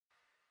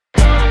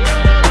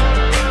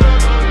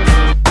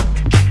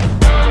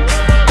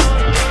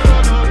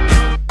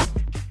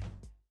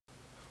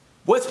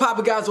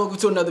poppin', guys? Welcome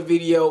to another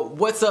video.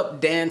 What's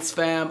up, dance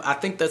fam? I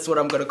think that's what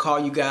I'm gonna call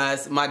you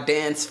guys, my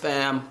dance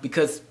fam,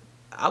 because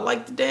I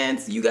like to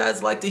dance. You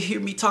guys like to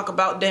hear me talk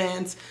about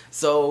dance,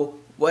 so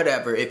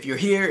whatever. If you're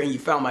here and you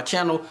found my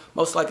channel,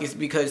 most likely it's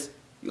because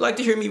you like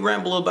to hear me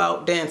ramble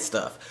about dance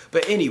stuff.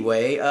 But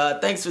anyway,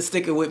 thanks for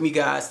sticking with me,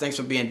 guys. Thanks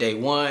for being day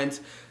ones.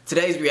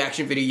 Today's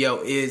reaction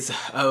video is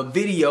a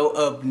video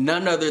of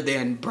none other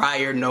than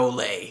Briar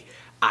Nolet.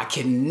 I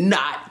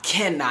cannot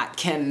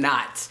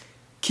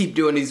keep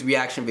doing these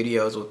reaction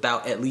videos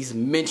without at least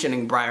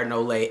mentioning Briar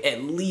Nolet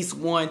at least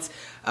once.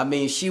 I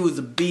mean, she was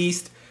a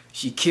beast.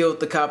 She killed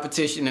the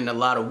competition in a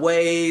lot of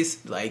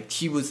ways. Like,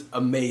 she was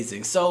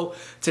amazing. So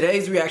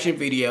today's reaction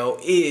video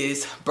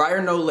is Briar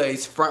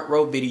Nolet's front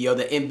row video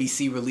that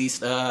NBC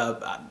released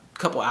a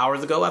couple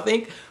hours ago, I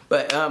think.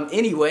 But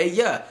anyway,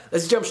 yeah,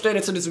 let's jump straight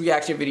into this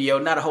reaction video.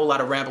 Not a whole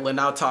lot of rambling.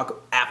 I'll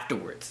talk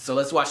afterwards. So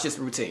let's watch this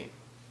routine.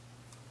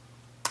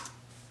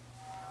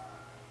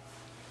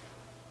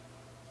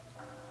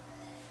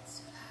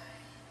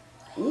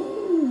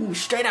 Ooh,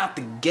 straight out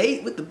the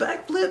gate with the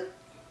backflip.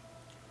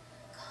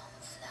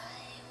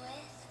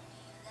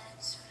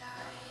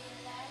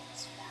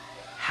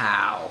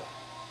 How?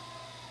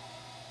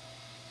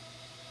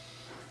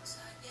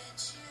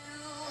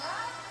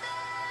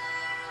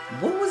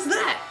 What was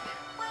that?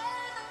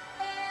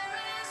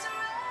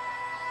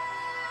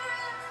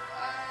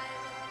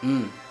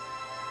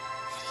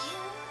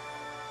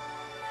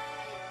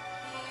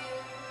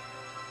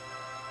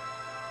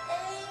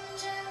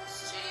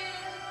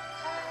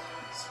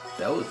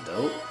 That was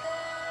dope.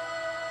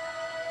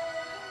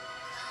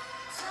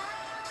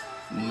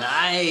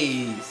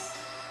 Nice.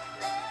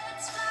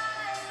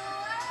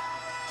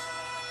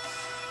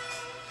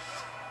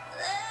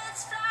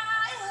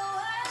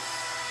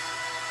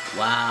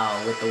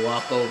 Wow, with the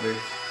walkover.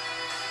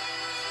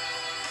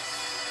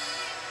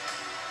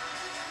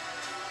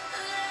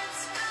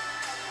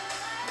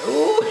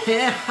 Ooh,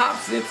 hand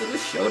hops into the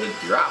shoulder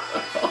drop.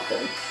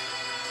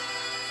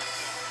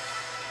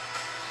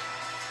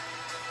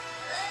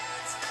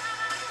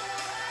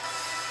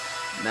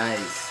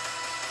 Nice.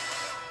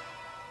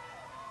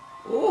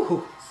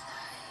 Ooh.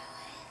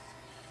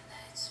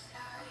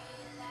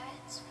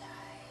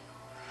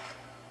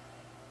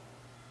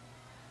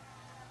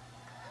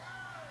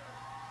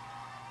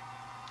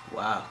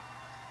 Wow.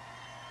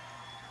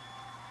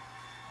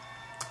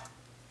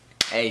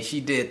 Hey, she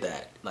did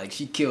that. Like,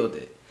 she killed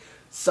it.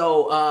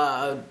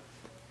 So,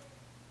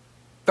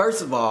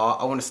 first of all,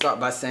 I want to start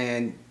by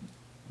saying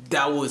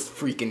that was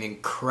freaking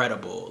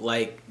incredible.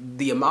 Like,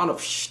 the amount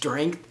of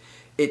strength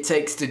it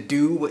takes to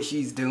do what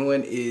she's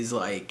doing is,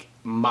 like,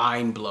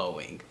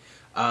 mind-blowing.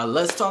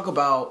 Let's talk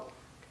about,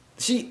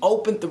 she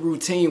opened the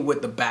routine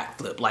with the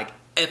backflip, like,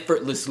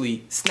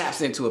 effortlessly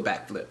snaps into a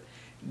backflip.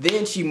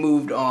 Then she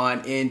moved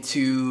on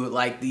into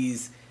like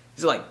these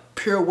like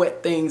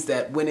pirouette things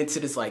that went into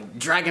this like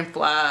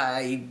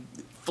dragonfly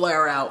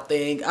flare out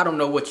thing. I don't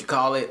know what you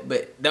call it,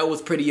 but that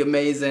was pretty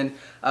amazing.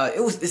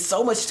 It's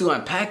so much to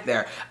unpack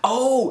there.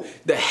 Oh,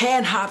 the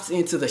hand hops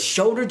into the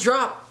shoulder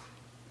drop.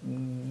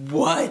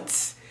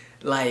 What?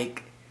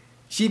 Like,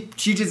 she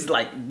just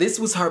like, this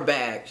was her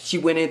bag. She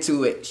went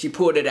into it, she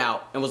pulled it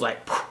out and was like,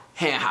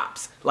 hand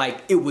hops.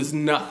 Like, it was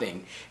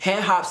nothing.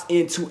 Hand hops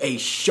into a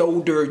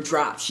shoulder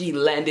drop. She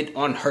landed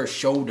on her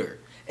shoulder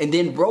and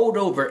then rolled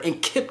over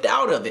and kipped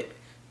out of it.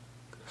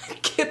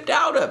 Kipped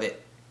out of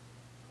it.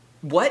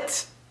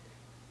 What?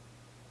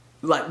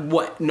 Like,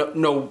 what?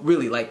 No,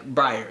 really, like,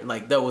 Briar,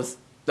 like, that was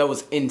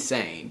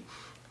insane.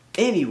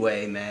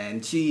 Anyway,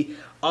 man, she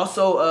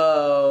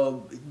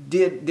also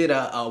did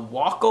a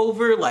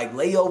walkover, like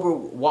layover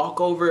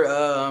walkover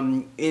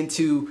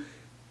into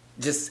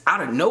just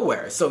out of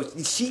nowhere. So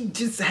she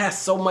just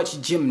has so much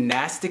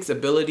gymnastics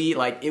ability.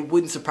 Like, it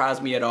wouldn't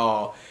surprise me at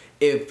all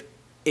if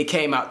it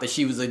came out that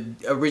she was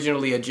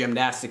originally a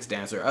gymnastics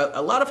dancer.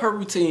 A lot of her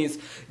routines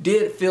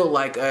did feel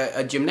like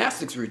a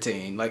gymnastics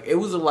routine. Like, it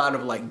was a lot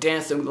of like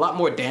dancing, a lot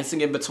more dancing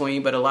in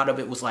between, but a lot of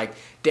it was like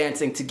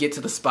dancing to get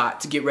to the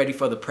spot, to get ready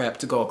for the prep,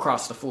 to go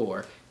across the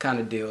floor kind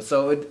of deal.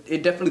 So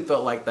it definitely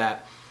felt like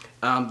that.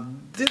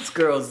 This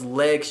girl's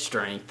leg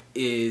strength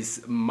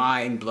is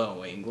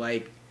mind-blowing.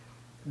 Like,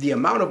 the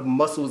amount of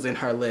muscles in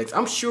her legs.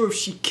 I'm sure if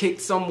she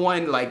kicked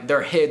someone, like,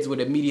 their heads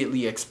would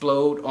immediately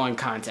explode on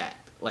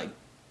contact. Like,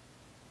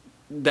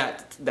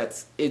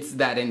 it's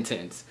that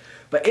intense.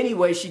 But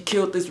anyway, she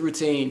killed this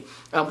routine.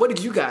 What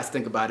did you guys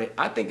think about it?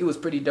 I think it was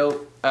pretty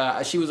dope.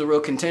 She was a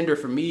real contender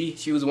for me.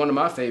 She was one of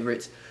my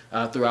favorites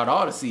throughout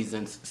all the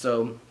seasons.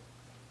 So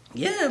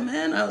yeah,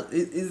 man,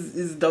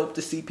 it's dope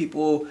to see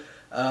people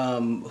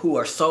who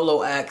are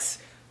solo acts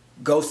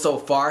go so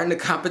far in the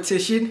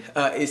competition.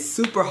 It's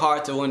super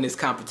hard to win this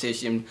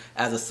competition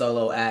as a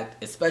solo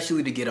act,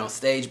 especially to get on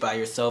stage by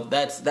yourself.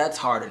 That's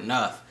hard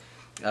enough.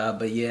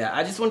 But yeah,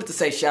 I just wanted to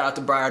say shout out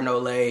to Briar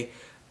Nolet.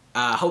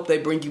 I hope they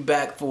bring you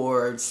back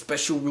for a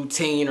special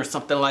routine or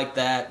something like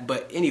that.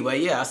 But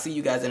anyway, yeah, I'll see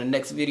you guys in the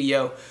next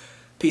video.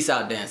 Peace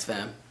out, dance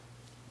fam.